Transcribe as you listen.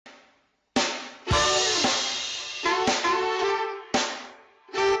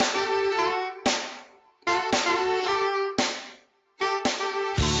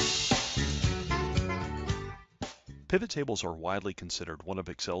Pivot tables are widely considered one of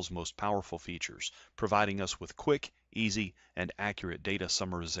Excel's most powerful features, providing us with quick, easy, and accurate data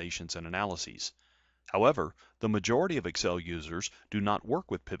summarizations and analyses. However, the majority of Excel users do not work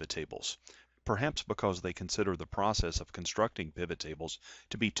with pivot tables, perhaps because they consider the process of constructing pivot tables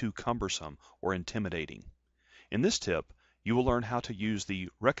to be too cumbersome or intimidating. In this tip, you will learn how to use the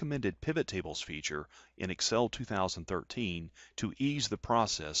Recommended PivotTables feature in Excel 2013 to ease the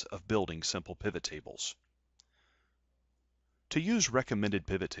process of building simple pivot tables. To use Recommended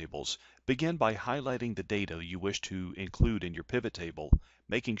PivotTables, begin by highlighting the data you wish to include in your pivot table,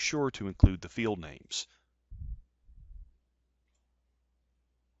 making sure to include the field names.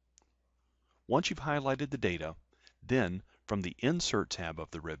 Once you've highlighted the data, then from the Insert tab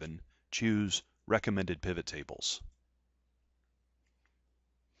of the ribbon, choose Recommended PivotTables.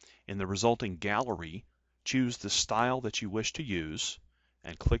 In the resulting gallery, choose the style that you wish to use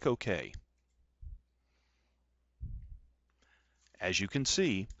and click OK. As you can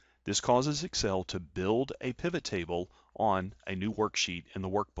see, this causes Excel to build a pivot table on a new worksheet in the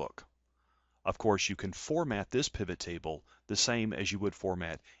workbook. Of course, you can format this pivot table the same as you would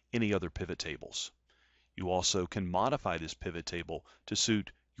format any other pivot tables. You also can modify this pivot table to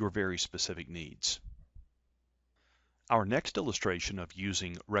suit your very specific needs. Our next illustration of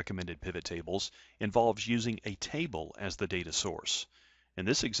using recommended pivot tables involves using a table as the data source. In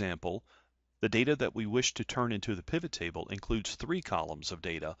this example, the data that we wish to turn into the pivot table includes 3 columns of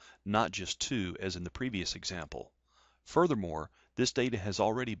data, not just 2 as in the previous example. Furthermore, this data has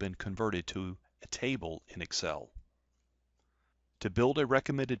already been converted to a table in Excel. To build a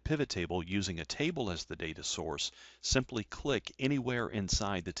recommended pivot table using a table as the data source, simply click anywhere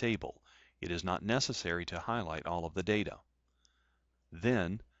inside the table. It is not necessary to highlight all of the data.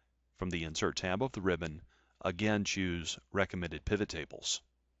 Then, from the Insert tab of the ribbon, again choose Recommended Pivot Tables.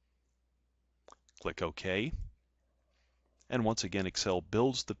 Click OK, and once again Excel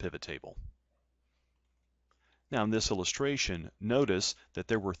builds the pivot table. Now in this illustration, notice that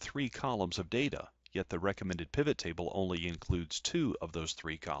there were 3 columns of data, yet the recommended pivot table only includes 2 of those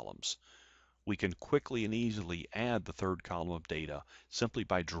 3 columns. We can quickly and easily add the 3rd column of data simply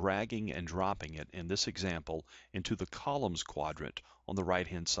by dragging and dropping it, in this example, into the columns quadrant on the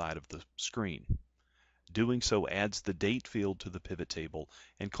right-hand side of the screen. Doing so adds the date field to the pivot table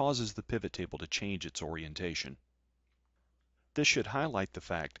and causes the pivot table to change its orientation. This should highlight the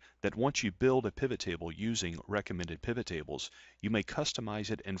fact that once you build a pivot table using recommended pivot tables, you may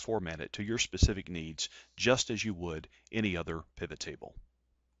customize it and format it to your specific needs just as you would any other pivot table.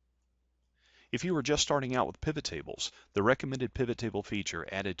 If you are just starting out with pivot tables, the Recommended Pivot Table feature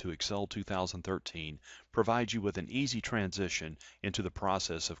added to Excel 2013 provides you with an easy transition into the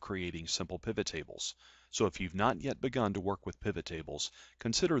process of creating simple pivot tables. So if you've not yet begun to work with pivot tables,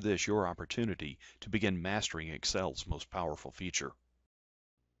 consider this your opportunity to begin mastering Excel's most powerful feature.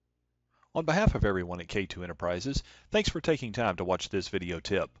 On behalf of everyone at K2 Enterprises, thanks for taking time to watch this video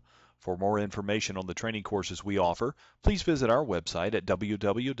tip. For more information on the training courses we offer, please visit our website at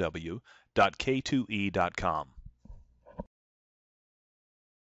www.k2e.com.